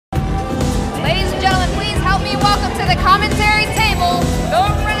the commentary table, the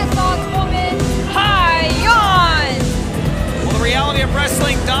Renaissance Woman, High-On. Well, the Reality of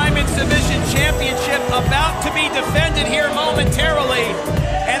Wrestling Diamonds Division Championship about to be defended here momentarily,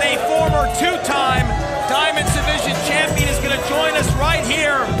 and a former two-time Diamonds Division champion is going to join us right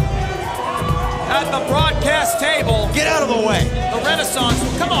here at the broadcast table. Get out of the way. The Renaissance,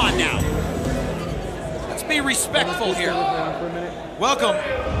 come on now. Let's be respectful here. Welcome.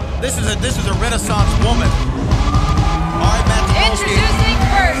 This is a Renaissance woman. All right, Matt. Introducing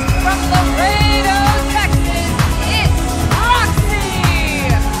first from Laredo, Texas, it's Roxy.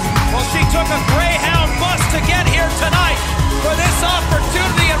 Well, she took a Greyhound bus to get here tonight for this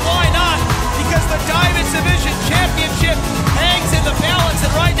opportunity, and why not? Because the Diamonds Division Championship hangs in the balance,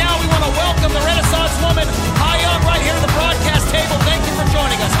 and right now we want to welcome the Renaissance Woman, High-On, right here to the broadcast table. Thank you for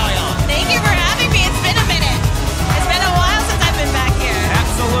joining us, High-On. Thank you for having me. It's been a minute. It's been a while since I've been back here.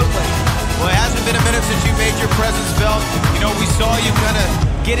 Absolutely. Well, it hasn't been a minute since you made your presence felt. You know, we saw you kind of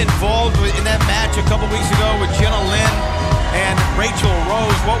get involved in that match a couple weeks ago with Jenna Lynn and Rachel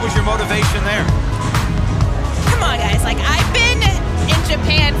Rose. What was your motivation there? Come on, guys. Like, I've been in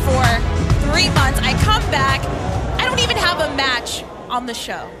Japan for 3 months. I come back. I don't even have a match on the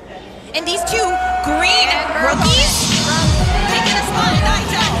show. And these two green rookies taking a spot, and I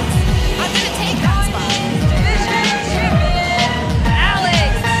don't. I'm going to take that spot. Division champion,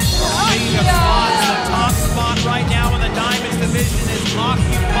 Alex. Speaking of spots, the top spot right now in the Diamonds Division is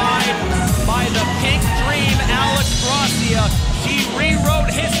occupied by the Pink Dream, Alex Gracia. She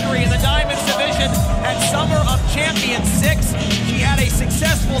rewrote history in the Diamonds Division at Summer of Champions 6. She had a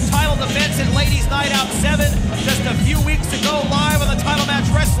successful title defense in Ladies Night Out 7 just a few weeks ago, live on the Title Match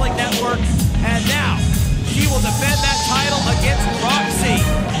Wrestling Network. And now, she will defend that title against Roxy.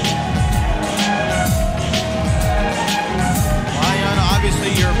 Ryan, obviously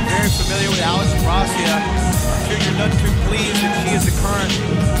you're very familiar with Alex Gracia. I'm sure you're none too pleased that she is the current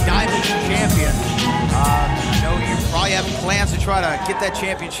Diamond champion. You know, you probably have plans to try to get that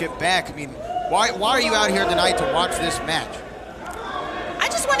championship back. I mean, why are you out here tonight to watch this match? I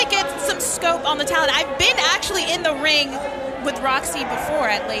just want to get some scope on the talent. I've been actually in the ring with Roxy before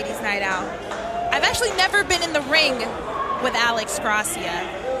at Ladies Night Out. I've actually never been in the ring with Alex Gracia.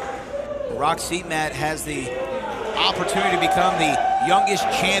 Roxy, Matt, has the opportunity to become the youngest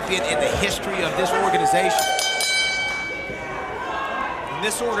champion in the history of this organization. And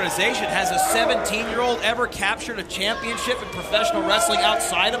this organization, has a 17-year-old ever captured a championship in professional wrestling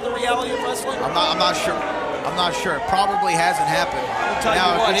outside of the Reality of Wrestling? I'm not sure. I'm not sure. It probably hasn't happened. I'll tell you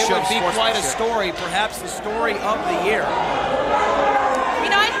what, it would be quite a story, perhaps the story of the year. You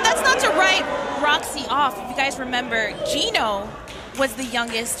know, that's not to write Roxy off. If you guys remember, Gino was the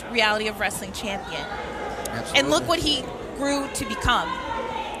youngest Reality of Wrestling champion. Absolutely. And look what he grew to become.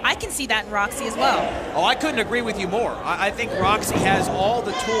 I can see that in Roxy as well. Oh, I couldn't agree with you more. I think Roxy has all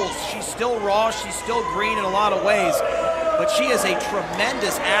the tools. She's still raw, she's still green in a lot of ways, but she is a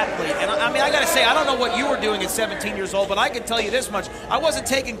tremendous athlete. And I mean, I gotta say, I don't know what you were doing at 17 years old, but I can tell you this much. I wasn't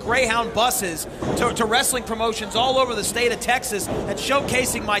taking Greyhound buses to wrestling promotions all over the state of Texas and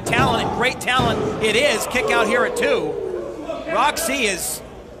showcasing my talent, and great talent it is, kick out here at 2. Roxy is,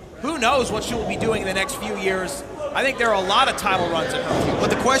 who knows what she will be doing in the next few years. I think there are a lot of title runs in her future. But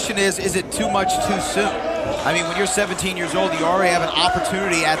the question is it too much too soon? I mean, when you're 17 years old, you already have an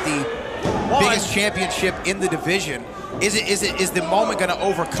opportunity at the biggest championship in the division. Is the moment going to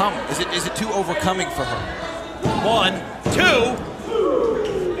overcome? Is it too overcoming for her? 1, 2.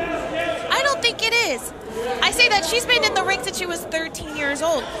 I don't think it is. I say that she's been in the ring since she was 13 years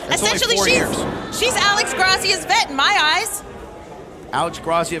old. That's essentially, only 4 years. She's Alex Gracia's vet in my eyes. Alex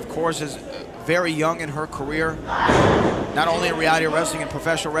Gracia, of course, is very young in her career, not only in reality wrestling and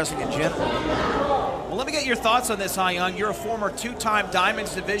professional wrestling in general. Well, let me get your thoughts on this, High-On. You're a former two-time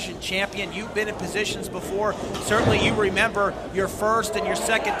Diamonds Division champion. You've been in positions before. Certainly you remember your first and your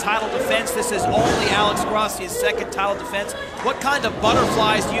second title defense. This is only Alex Gracia's second title defense. What kind of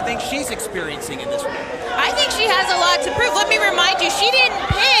butterflies do you think she's experiencing in this one? I think she has a lot to prove. Let me remind you, she didn't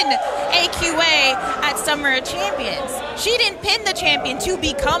pin AQA at Summer of Champions. She didn't pin the champion to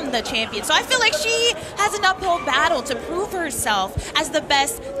become the champion. So I feel like she has an uphill battle to prove herself as the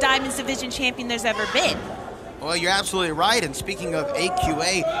best Diamonds Division champion there's ever been. Well, you're absolutely right. And speaking of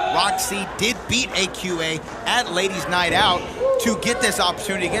AQA, Roxy did beat AQA at Ladies Night Out to get this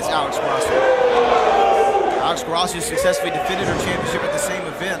opportunity against Alex Gracia. Alex Gracia successfully defended her championship at the same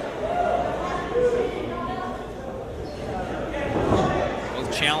event.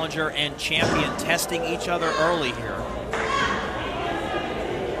 Both challenger and champion testing each other early here.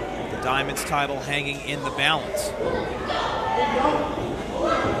 The Diamonds title hanging in the balance.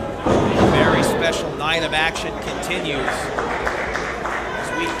 Very special night of action continues.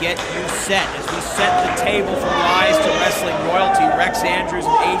 As we get you set, as we set the table for Rise to Wrestling Royalty, Rex Andrews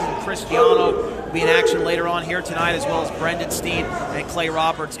and Aiden Cristiano will be in action later on here tonight, as well as Brendan Steen and Clay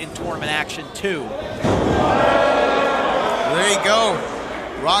Roberts in tournament action 2. There you go.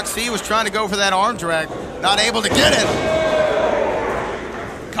 Roxy was trying to go for that arm drag, not able to get it.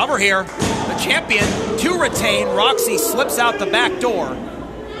 Cover here. The champion to retain. Roxy slips out the back door.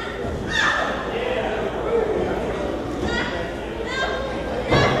 Look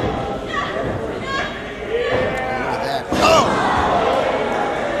at that. Oh!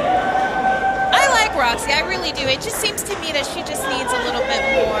 I like Roxy, I really do. It just seems to me that she just needs a little bit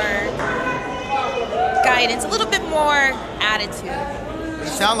more guidance, a little bit more attitude. You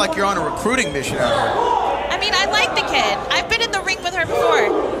sound like you're on a recruiting mission out here. I mean, I like the kid. I've been in the ring with her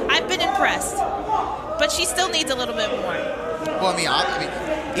before. I've been impressed. But she still needs a little bit more. Well, I mean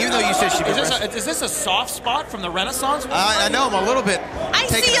even though you said she was Is this a soft spot from the Renaissance? I know, I'm a little bit I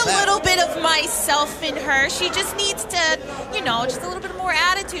taken see a aback. little bit of myself in her. She just needs to, you know, just a little bit more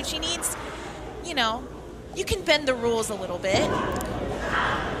attitude. She needs, you know, you can bend the rules a little bit.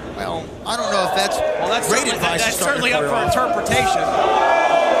 Well, I don't know if that's great advice. That's certainly up for interpretation.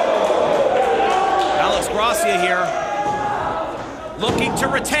 Alex Gracia here, looking to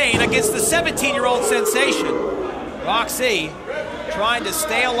retain against the 17-year-old sensation. Roxy trying to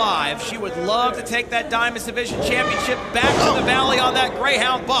stay alive. She would love to take that Diamonds Division Championship back to the Valley on that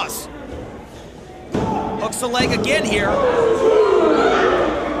Greyhound bus. Hooks the leg again here.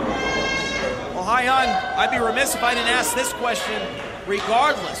 Well, Hyon, I'd be remiss if I didn't ask this question.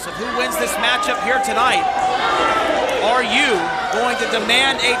 Regardless of who wins this matchup here tonight, are you going to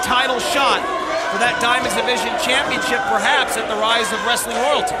demand a title shot for that Diamonds Division Championship, perhaps at the Rise of Wrestling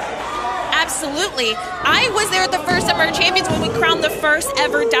Royalty? Absolutely. I was there at the first Summer Champions when we crowned the first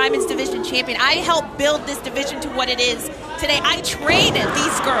ever Diamonds Division Champion. I helped build this division to what it is today. I trained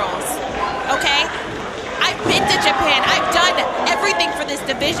these girls, okay? I've been to Japan. I've done everything for this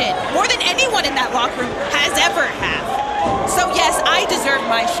division, more than anyone in that locker room has ever had. So yes, I deserve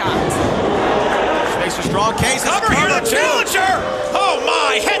my shot. She makes a strong case. Cover here, the challenger! Oh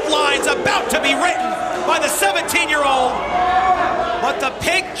my, headlines about to be written by the 17-year-old. But the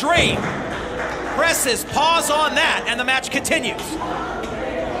Pink Dream presses pause on that, and the match continues.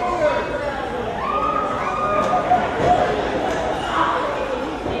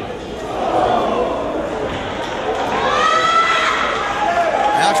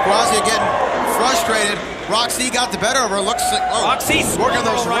 Alex Gracia getting frustrated. Roxy got the better of her. Looks like Roxy's working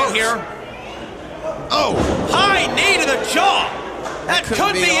those right ropes here. Oh, High knee to the jaw. That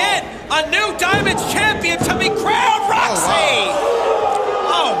could be it. A new Diamonds champion to be crowned, Roxy.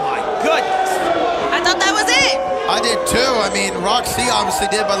 Oh my goodness. I thought that was it. I did too. I mean, Roxy obviously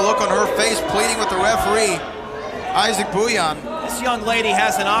did by the look on her face, pleading with the referee, Isaac Bouillon. This young lady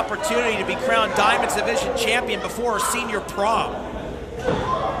has an opportunity to be crowned Diamonds Division champion before her senior prom.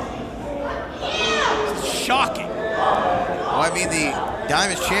 This is shocking. Well, I mean, the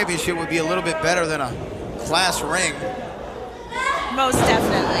Diamonds Championship would be a little bit better than a class ring. Most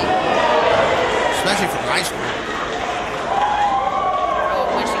definitely. Especially from high school. Oh,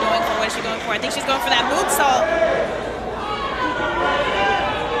 what is she going for? What is she going for? I think she's going for that moonsault.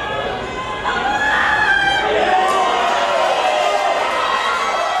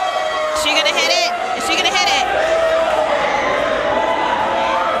 Is she gonna hit it? Is she gonna hit it?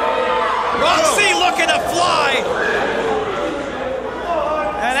 Roxy looking to fly.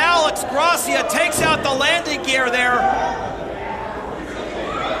 And Alex Gracia takes out the landing gear there.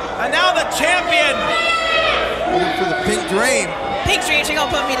 And now the champion. Looking for the Pink Dream. Pink Dream, she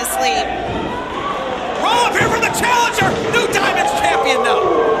gonna put me to sleep. Roll up here for the challenger. New Diamonds champion now.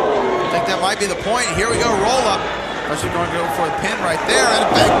 I think that might be the point. Here we go, roll up. She's going to go for a pin right there, and a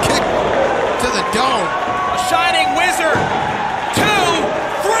big kick to the dome. A shining wizard. 2,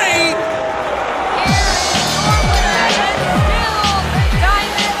 3.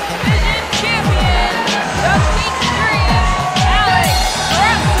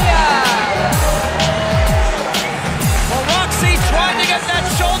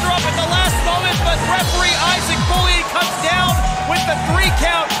 Referee Isaac Bouillon comes down with the 3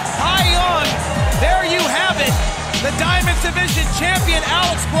 count. Hyon, there you have it. The Diamonds Division champion,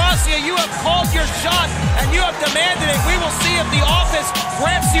 Alex Gracia, you have called your shot and you have demanded it. We will see if the office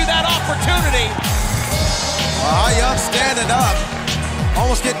grants you that opportunity. Hyon standing up.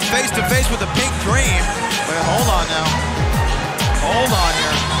 Almost getting face to face with the Pink Dream. But hold on now. Hold on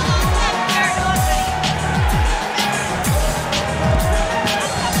here.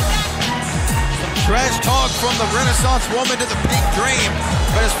 Trash talk from the Renaissance woman to the Pink Dream.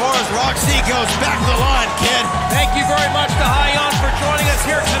 But as far as Roxy goes, back to the line, kid. Thank you very much to High On